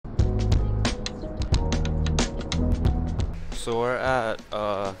So we're at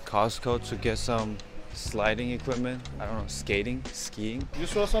Costco to get some sliding equipment. I don't know, skating, skiing. You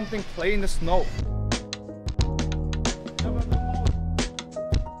saw something play in the snow.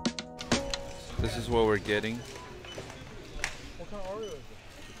 This is what we're getting. What kind of Oreo is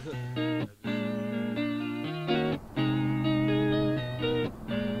it?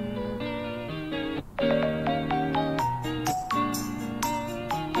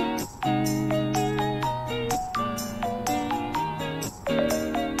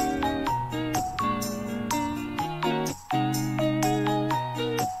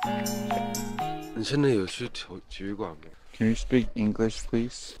 你真的有去体育馆吗？ Can you speak English,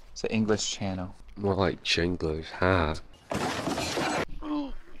 please? It's an English channel. More like English, ha.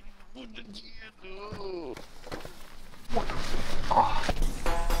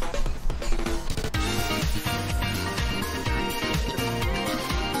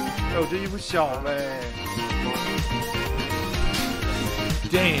 哎，我这衣服小嘞。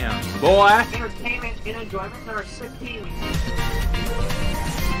Damn, boy. Entertainment and enjoyment. There are 16.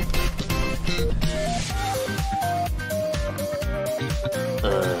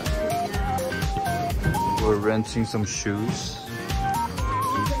 We're renting some shoes.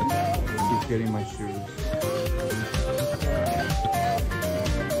 Keep getting my shoes.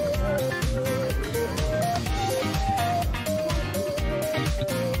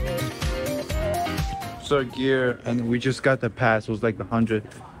 It's our gear, and we just got the pass. It was like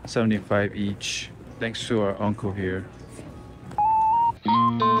 175 each. Thanks to our uncle here.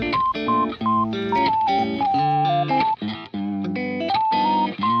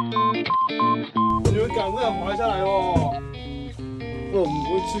 你们敢不敢滑下来哦？不，我们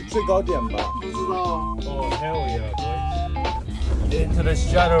不会去最高点吧？不知道。Oh hell yeah, boys! Into the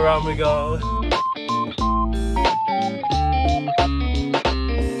shadow realm we go.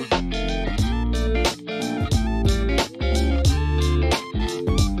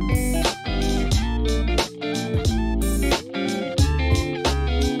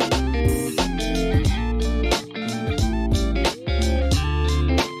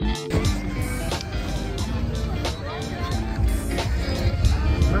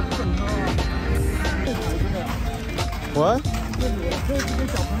 What?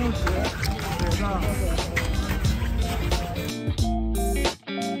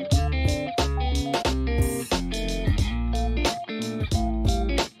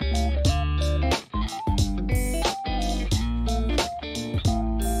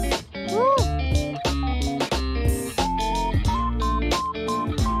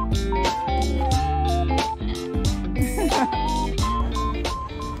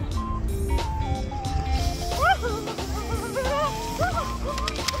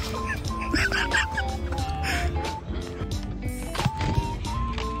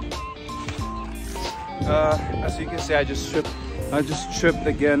 As you can see, I just tripped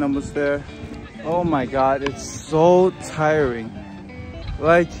again, almost there. Oh my god, it's so tiring.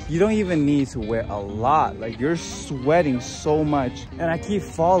 Like, you don't even need to wear a lot. Like, you're sweating so much, and I keep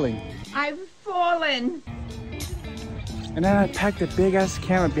falling. I've fallen. And then I packed a big ass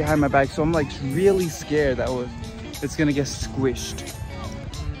camera behind my back, so I'm like really scared that it's gonna get squished.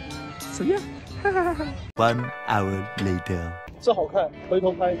 So yeah. 1 hour later. 这好看，回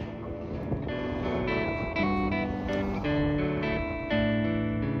头拍。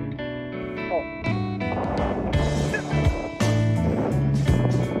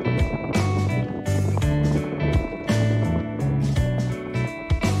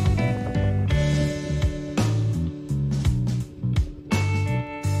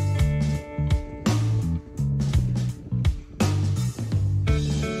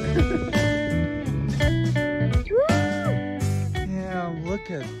Look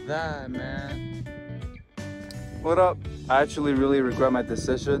at that, man. What up? I actually really regret my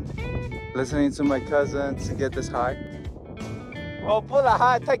decision listening to my cousin to get this high. Oh, pull the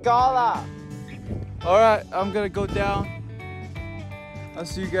high, take all out. Alright, I'm gonna go down. I'll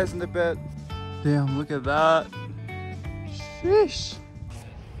see you guys in the bed. Damn, look at that. Sheesh.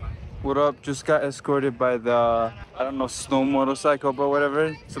 What up? Just got escorted by the, I don't know, snow motorcycle or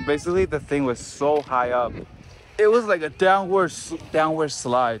whatever. So basically the thing was so high up. It was like a downward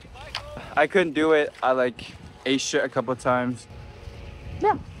slide. I couldn't do it. I like ate shit a couple times.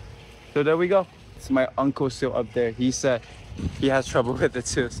 Yeah. So there we go. It's my uncle still up there. He said he has trouble with it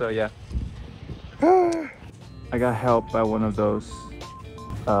too. So yeah. I got help by one of those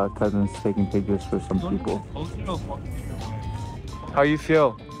cousins taking pictures for some people. How you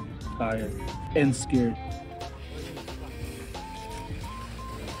feel? Tired and scared.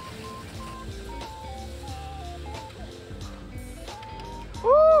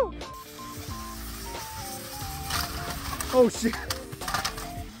 Woo! Oh shit!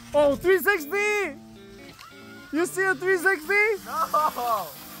 Oh, 360! You see a 360? No!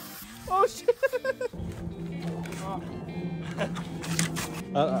 Oh shit!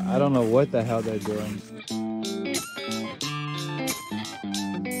 I don't know what the hell they're doing.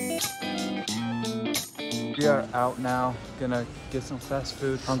 We are out now, gonna get some fast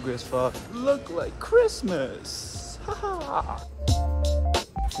food, hungry as fuck. Look like Christmas!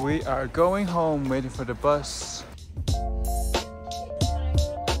 We are going home, waiting for the bus.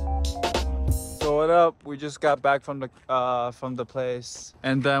 So what up? We just got back from the place,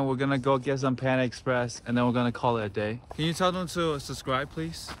 and then we're gonna go get some Panda Express, and then we're gonna call it a day. Can you tell them to subscribe,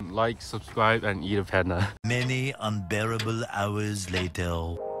 please? Like, subscribe, and eat a panda. Many unbearable hours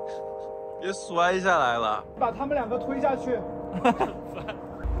later. 又摔下来了，把他们两个推下去。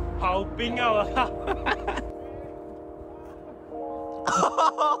好冰啊！我靠！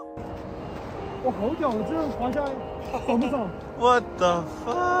哇，好屌！这样滑下来，爽不爽 What the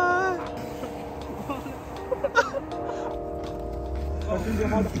fuck？ 今天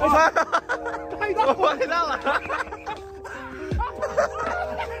好的，拍到，我拍到了。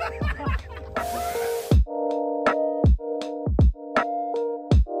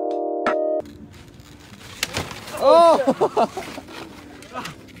Oh!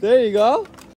 There you go.